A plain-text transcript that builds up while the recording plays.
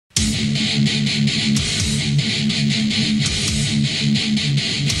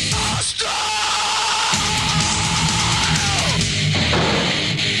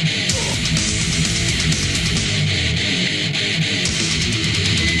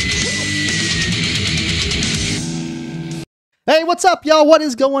what's up, y'all? What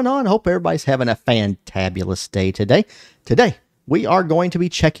is going on? Hope everybody's having a fantabulous day today. Today, we are going to be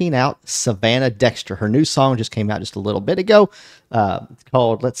checking out Savannah Dexter. Her new song just came out just a little bit ago. It's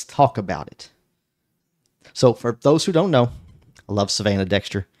called Let's Talk About It. So, for those who don't know, I love Savannah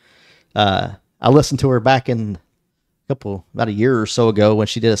Dexter. I listened to her back in about a year or so ago when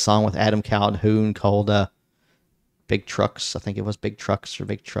she did a song with Adam Calhoun called Big Trucks. I think it was Big Trucks or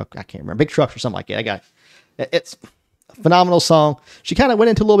Big Truck. I can't remember. Big Trucks or something like that. It's a phenomenal song. She kind of went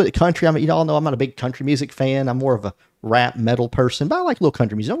into a little bit of country. I mean, you all know I'm not a big country music fan. I'm more of a rap metal person, but I like a little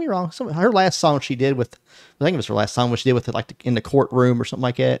country music. Don't get me wrong. Her last song she did with, I think it was her last song, which she did with it like in the courtroom or something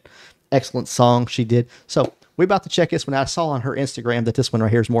like that. Excellent song she did. So we're about to check this one out. I saw on her Instagram that this one right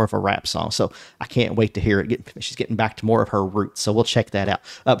here is more of a rap song. So I can't wait to hear it. She's getting back to more of her roots. So we'll check that out.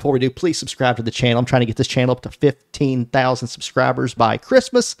 Before we do, please subscribe to the channel. I'm trying to get this channel up to 15,000 subscribers by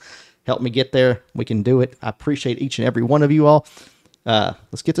Christmas. Help me get there. We can do it. I appreciate each and every one of you all.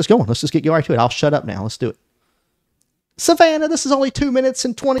 Let's get this going. Let's just get right to it. I'll shut up now. Let's do it. Savannah, this is only 2 minutes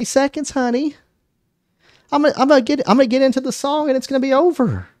and 20 seconds, honey. I'm gonna get into the song and it's gonna be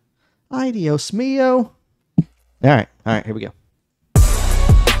over. Ay, Dios mío. All right, here we go. I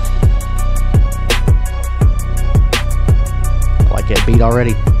like that beat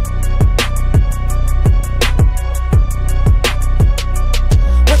already.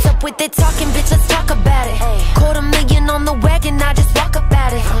 What's up with that talking, bitch? Let's talk about it. Quarter $1 million on the wagon, I just walk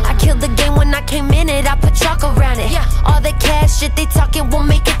about it. I killed the game when I came in it, I put chalk around it. All that cash shit they talking will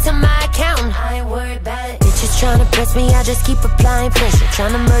make it to my accountant. I ain't worried about it. Bitches tryna press me, I just keep applying pressure.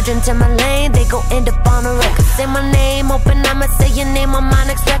 Tryna merge into my lane, they gon' end up on a record. Say my name open, I'ma say your name on my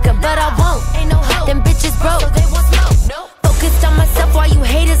next record. But I won't, ain't no hope. Them bitches broke, so they want smoke. Nope. Focused on myself while you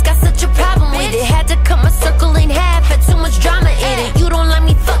haters got such a problem with it. Had to cut my circle in half, had too much drama in it. You don't like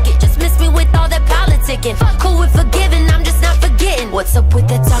me, fuck it, just miss me with all that politicking. Cool with forgiving, I'm just not forgetting. What's up with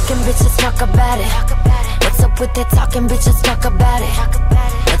that talking, bitch? Let's talk about it. What's up with that talking, bitch? Let's talk about it.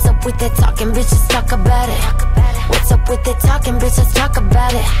 What's up with that talking, bitch? Let's talk about it. What's up with that talking, bitch? Let's talk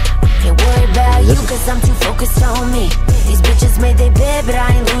about it. Can't worry about you, cause I'm too focused on me. These bitches made they bed, but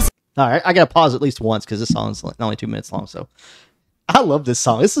I ain't losing. All right, I gotta pause at least once because this song's only 2 minutes long. So I love this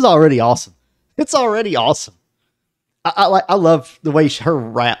song. This is already awesome. It's already awesome. I love the way her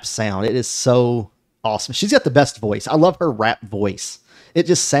rap sound. It is so awesome. She's got the best voice. I love her rap voice. It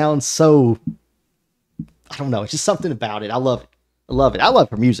just sounds so, I don't know. It's just something about it. I love it. I love it. I love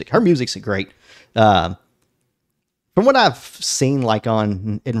her music. Her music's great. From what I've seen, like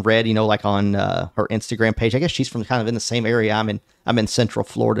and read, you know, like on her Instagram page, I guess she's from kind of in the same area. I'm in Central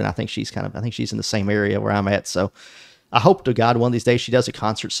Florida, and I think she's in the same area where I'm at. So I hope to God one of these days she does a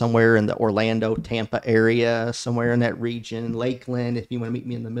concert somewhere in the Orlando, Tampa area, somewhere in that region, Lakeland. If you want to meet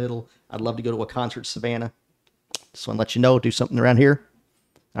me in the middle, I'd love to go to a concert, Savannah. Just want to let you know, do something around here.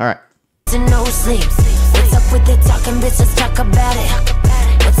 All right. No sleep. What's up with that talking, bitch? Let's talk about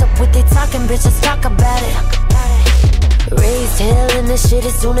it. What's up with that talking, bitch? Let's talk about it. Raised hell in this shit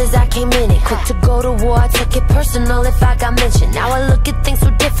as soon as I came in it. Quick to go to war, I took it personal if I got mentioned. Now I look at things so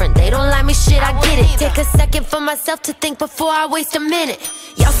different. They don't like me, shit, I get it. Take a second for myself to think before I waste a minute.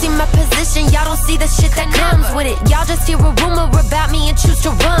 Y'all see my position, y'all don't see the shit that comes with it. Y'all just hear a rumor about me and choose to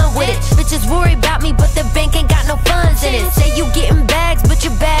run with it. Bitches worry about me, but the bank ain't got no funds in it. Say you getting bags, but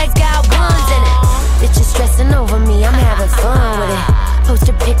your bags got ones in it. Bitches stressing over me, I'm having fun with it. Post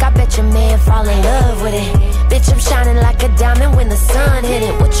a pic, I bet your man fall in love with it. Bitch, I'm shining like a diamond when the sun hit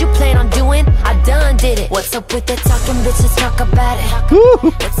it. What you plan on doing? I done did it. What's up with that talking, bitch? Let's talk about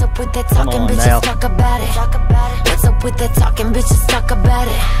it. What's up with that talking, bitch? Let's talk about it. What's up with that talking, bitch? Let's talk about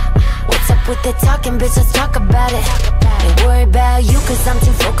it. What's up with that talking, bitch? Let's talk about it. Ain't worried about you, cause I'm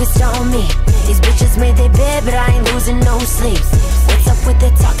too focused on me. These bitches made their bed, but I ain't losing no sleep. What's up with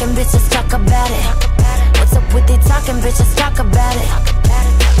that talking, bitch? Let's talk about it. What's up with that talking, bitch? Let's talk about it.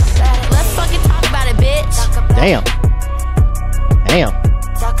 Let's fucking talk about it, bitch. Damn.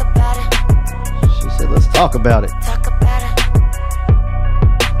 Talk about it. She said, let's talk about it. Talk about it.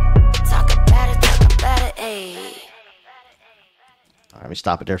 Talk about it. Talk about it. Ayy. All right, let me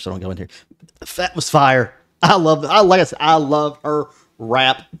stop it there so I don't go in here. That was fire. Like I said, I love her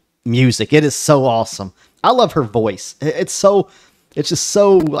rap music. It is so awesome. I love her voice. It's just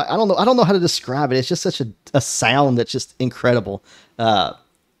so, I don't know how to describe it. It's just such a sound that's just incredible.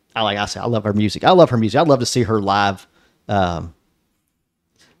 Like I said, I love her music. I love her music. I'd love to see her live. And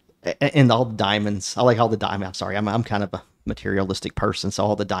all the diamonds. I like all the diamonds. I'm sorry. I'm kind of a materialistic person. So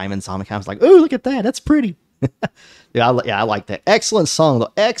all the diamonds on me, I was like, oh, look at that. That's pretty. Yeah, I like that. Excellent song,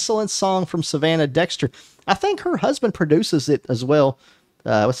 though. Excellent song from Savannah Dexter. I think her husband produces it as well.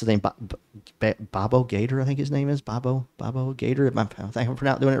 what's his name? Bobo Gator, I think his name is Bobo Gator. I think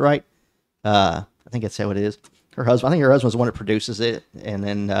I'm doing it right. I think that's how it is. Her husband, I think her husband's the one that produces it, and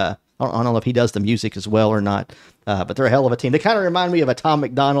then I don't know if he does the music as well or not. But they're a hell of a team. They kind of remind me of a Tom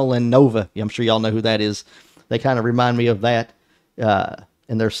McDonald and Nova. I'm sure y'all know who that is. They kind of remind me of that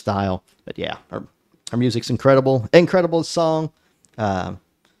in their style. But yeah, her music's incredible. Incredible song.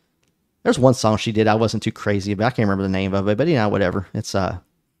 There's one song she did I wasn't too crazy about. I can't remember the name of it, but whatever. It's I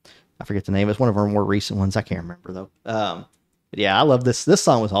forget the name. It's one of her more recent ones. I can't remember though. But yeah, I love this. This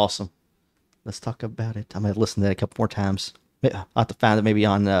song was awesome. Let's talk about it. I'm gonna listen to it a couple more times. I'll have to find it maybe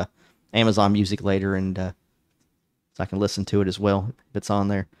on Amazon Music later, and so I can listen to it as well if it's on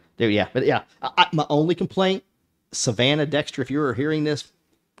there. Dude, yeah, but yeah, my only complaint, Savannah Dexter, if you were hearing this,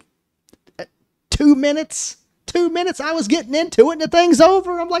 2 minutes. 2 minutes, I was getting into it and the thing's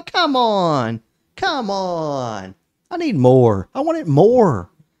over. I'm like, come on. I need more. I want it more.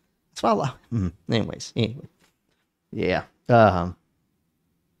 That's why I like. Anyway. Yeah. I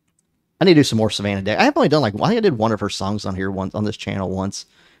need to do some more Savannah Dexter. I have only done I think I did one of her songs on here once on this channel once.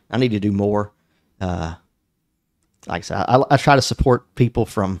 I need to do more. Like I said, I try to support people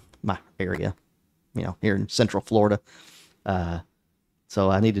from my area, here in Central Florida. So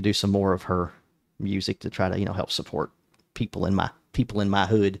I need to do some more of her music to try to help support people in my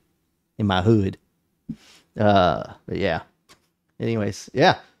hood. But yeah, anyways,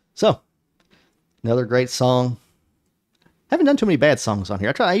 yeah, so another great song. Haven't done too many bad songs on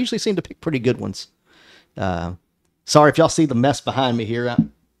here. I usually seem to pick pretty good ones. Sorry if y'all see the mess behind me here.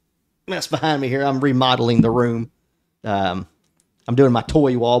 I'm remodeling the room. I'm doing my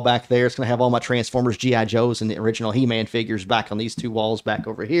toy wall back there. It's going to have all my Transformers, G.I. Joes, and the original He-Man figures back on these two walls back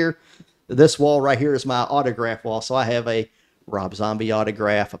over here. This wall right here is my autograph wall. So I have a Rob Zombie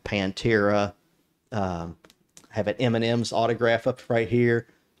autograph, a Pantera, I have an Eminem's autograph up right here.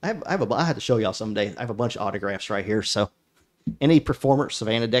 I had to show y'all someday. I have a bunch of autographs right here. So any performer,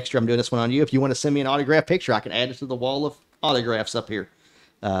 Savannah Dexter, I'm doing this one on you. If you want to send me an autograph picture, I can add it to the wall of autographs up here.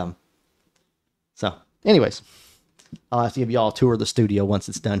 So anyways, I'll have to give y'all a tour of the studio once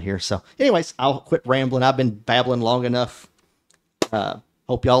it's done here. So anyways, I'll quit rambling. I've been babbling long enough.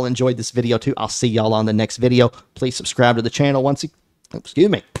 Hope y'all enjoyed this video too. I'll see y'all on the next video. Please subscribe to the channel once excuse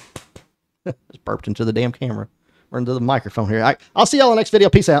me. Just burped into the damn camera or into the microphone here. All right, I'll see y'all in the next video.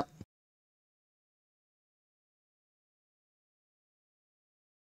 Peace out.